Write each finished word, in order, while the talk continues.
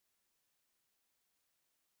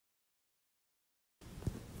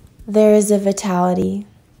There is a vitality,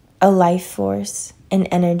 a life force, an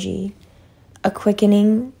energy, a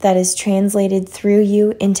quickening that is translated through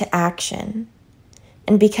you into action.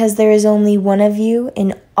 And because there is only one of you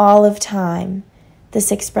in all of time,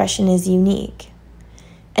 this expression is unique.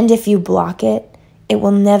 And if you block it, it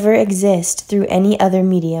will never exist through any other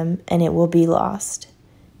medium, and it will be lost.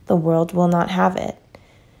 The world will not have it.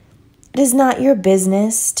 It is not your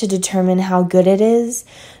business to determine how good it is,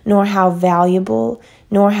 nor how valuable,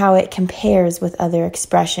 nor how it compares with other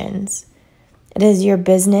expressions. It is your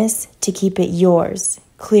business to keep it yours,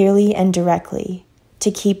 clearly and directly,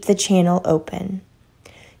 to keep the channel open.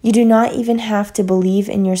 You do not even have to believe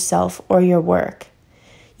in yourself or your work.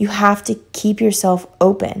 You have to keep yourself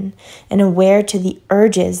open and aware to the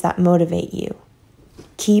urges that motivate you.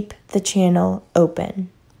 Keep the channel open.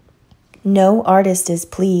 No artist is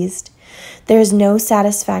pleased. There is no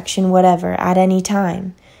satisfaction whatever at any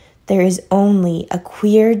time. There is only a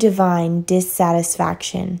queer divine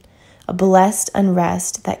dissatisfaction, a blessed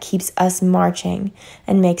unrest that keeps us marching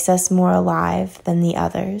and makes us more alive than the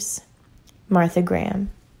others. Martha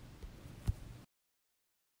Graham.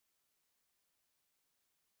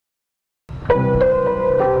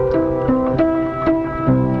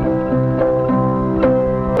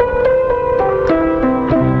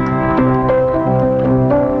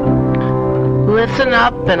 Listen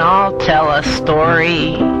up and I'll tell a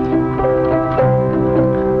story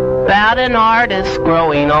about an artist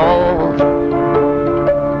growing old.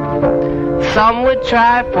 Some would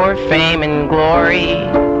try for fame and glory,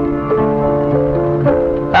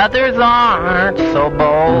 others aren't so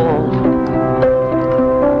bold.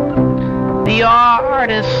 The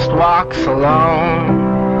artist walks alone.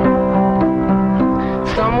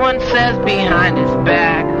 Someone says behind his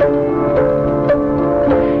back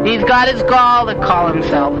he's got his gall to call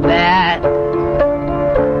himself that.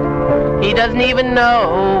 He doesn't even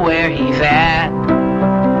know where he's at.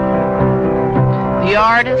 The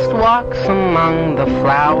artist walks among the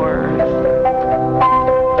flowers,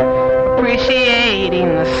 appreciating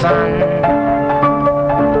the sun.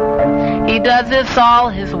 He does this all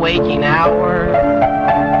his waking hours.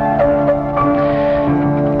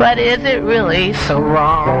 But is it really so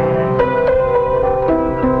wrong?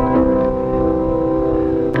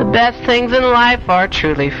 The best things in life are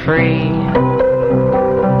truly free.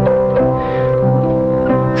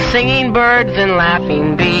 Singing birds and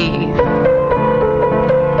laughing bees.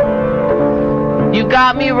 You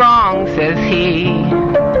got me wrong, says he.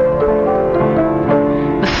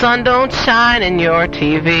 The sun don't shine in your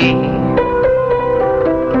TV.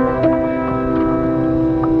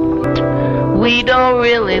 We don't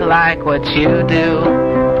really like what you do.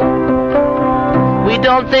 We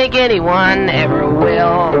don't think anyone ever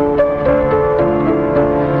will.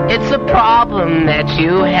 It's a problem that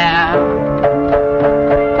you have,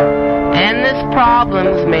 and this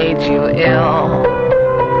problem's made you ill.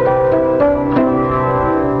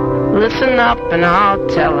 Listen up and I'll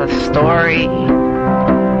tell a story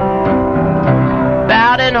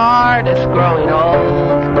about an artist growing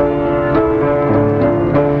old.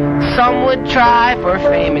 Some would try for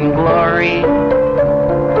fame and glory,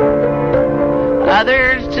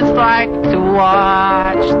 others just like to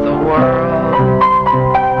watch the world.